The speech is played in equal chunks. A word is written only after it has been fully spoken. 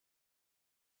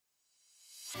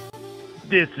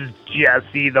This is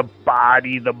Jesse, the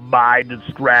body, the mind, the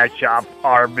scratch off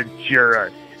Armatura,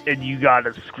 and you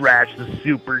gotta scratch the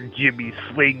Super Jimmy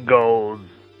Slingos.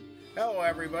 Hello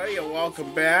everybody and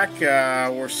welcome back.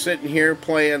 We're sitting here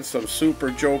playing some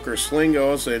Super Joker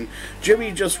Slingos, and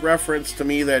Jimmy just referenced to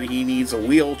me that he needs a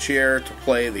wheelchair to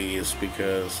play these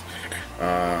because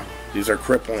these are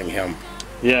crippling him.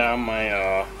 Yeah,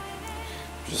 my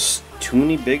just too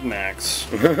many Big Macs.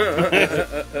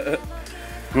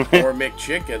 Or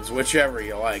McChickens, whichever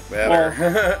you like better.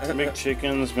 Well,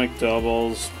 McChickens,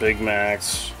 McDoubles, Big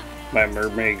Macs. My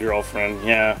mermaid girlfriend,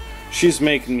 yeah, she's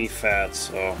making me fat,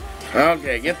 so.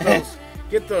 Okay, get those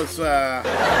 3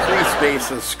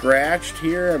 spaces scratched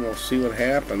here, and we'll see what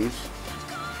happens.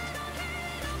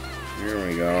 Here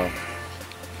we go.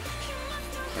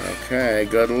 Okay,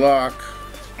 good luck.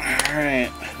 All right,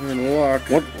 good luck.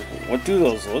 What do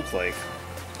those look like?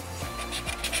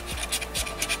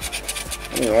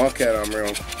 Let me look at them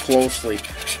real closely.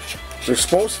 They're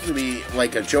supposed to be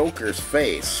like a Joker's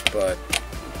face, but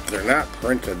they're not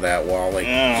printed that well. They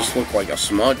just look like a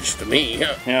smudge to me.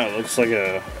 Yeah, it looks like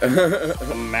a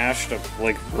mashed up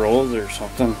like rolls or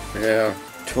something. Yeah.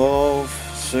 12,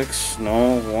 6,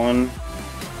 no, 1,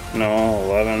 no,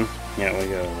 11. Yeah, we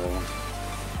got 11.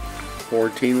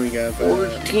 14 we got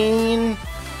that. 14?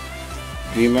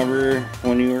 Do you remember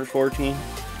when you were 14?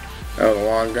 That was a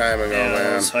long time ago, yeah, man.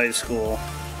 That was high school.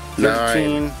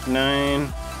 13,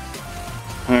 9.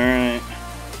 Alright.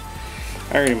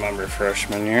 I remember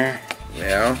freshman year.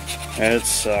 Yeah? It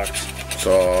sucked.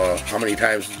 So, how many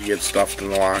times did you get stuffed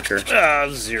in the locker?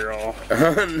 0.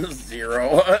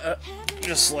 0.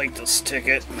 Just like this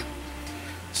ticket.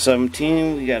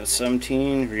 17, we got a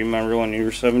 17. Remember when you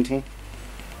were 17?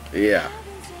 Yeah.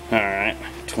 Alright.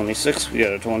 26, we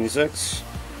got a 26.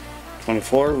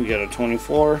 24, we got a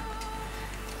 24.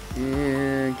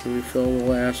 Yeah, can we fill the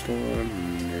last one?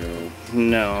 No.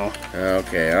 No.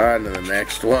 Okay, on to the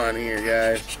next one here,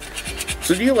 guys.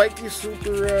 So do you like these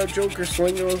Super Joker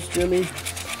Slingos, Jimmy?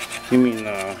 You mean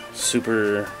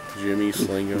Super Jimmy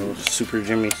Slingos? Super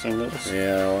Jimmy Slingos?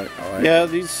 Yeah, I like yeah,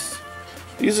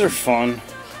 these are fun.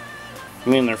 I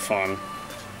mean, they're fun.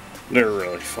 They're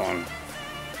really fun.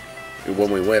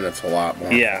 When we win, it's a lot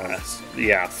more. Yeah,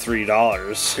 yeah, $3.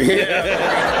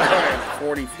 Yeah.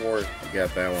 44. You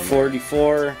got that one.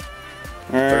 44. All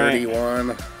 31.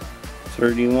 Right.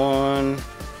 31. Let's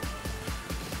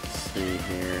see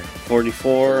here.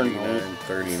 44. 39.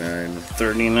 39.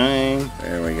 39.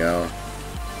 There we go.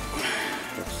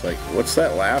 Looks like, what's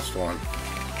that last one?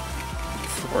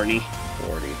 40.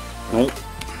 40. Nope.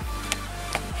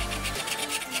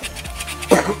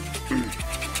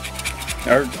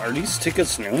 Are these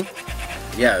tickets new?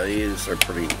 Yeah, these are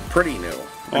pretty new.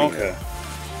 Okay.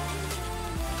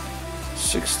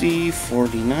 60,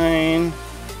 49,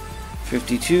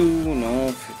 52,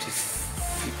 no, 50,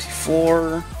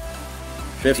 54,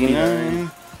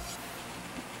 59,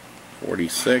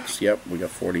 46, yep, we got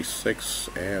 46,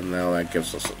 and now that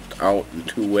gives us out in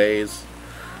 2 ways.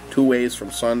 2 ways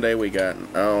from Sunday, we got an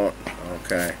out.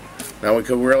 Okay. Now we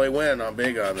could really win. I'm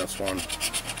big on this one.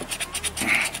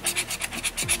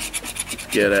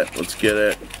 Let's get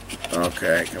it.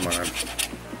 Okay, come on.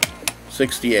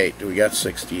 68. Do we got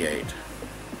 68?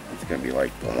 It's gonna be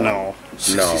like no.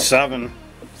 67. No.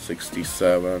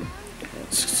 67.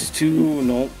 62.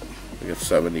 Nope. We got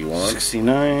 71.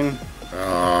 69.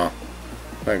 Not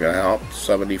gonna help.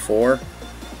 74.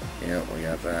 Yeah, we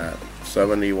got that.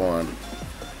 71.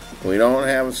 We don't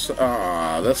have.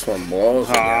 This one blows.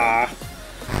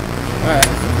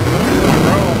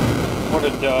 What a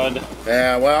dud.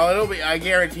 Yeah, well, it'll be, I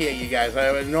guarantee it, you guys.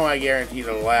 I know I guaranteed it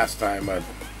the last time, but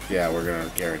yeah, we're going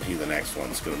to guarantee the next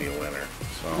one's going to be a winner.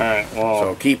 So, alright, well.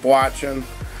 So keep watching,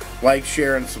 like,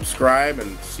 share, and subscribe,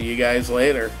 and see you guys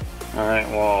later. Alright,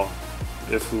 well,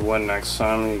 if we win next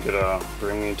time, you could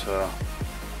bring me to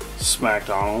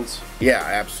SmackDonald's. Yeah,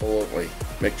 absolutely.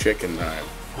 McChicken time.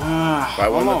 If I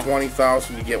won the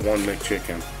 20,000, you get 1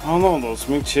 McChicken. I don't know, those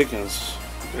McChickens,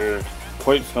 they're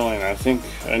quite filling. I think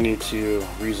I need to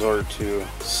resort to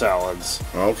salads.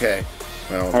 Okay.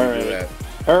 Well, Alright. do that.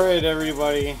 Alright,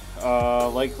 everybody.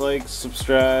 Like,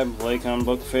 subscribe, like on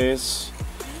Bookface,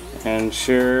 and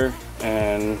share,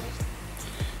 and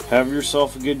have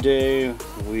yourself a good day.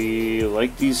 We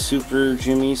like these Super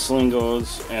Jimmy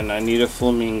Slingos, and I need a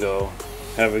flamingo.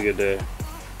 Have a good day.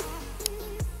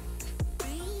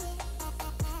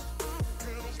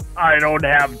 I don't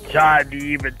have time to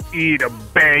even eat a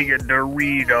bag of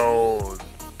Doritos.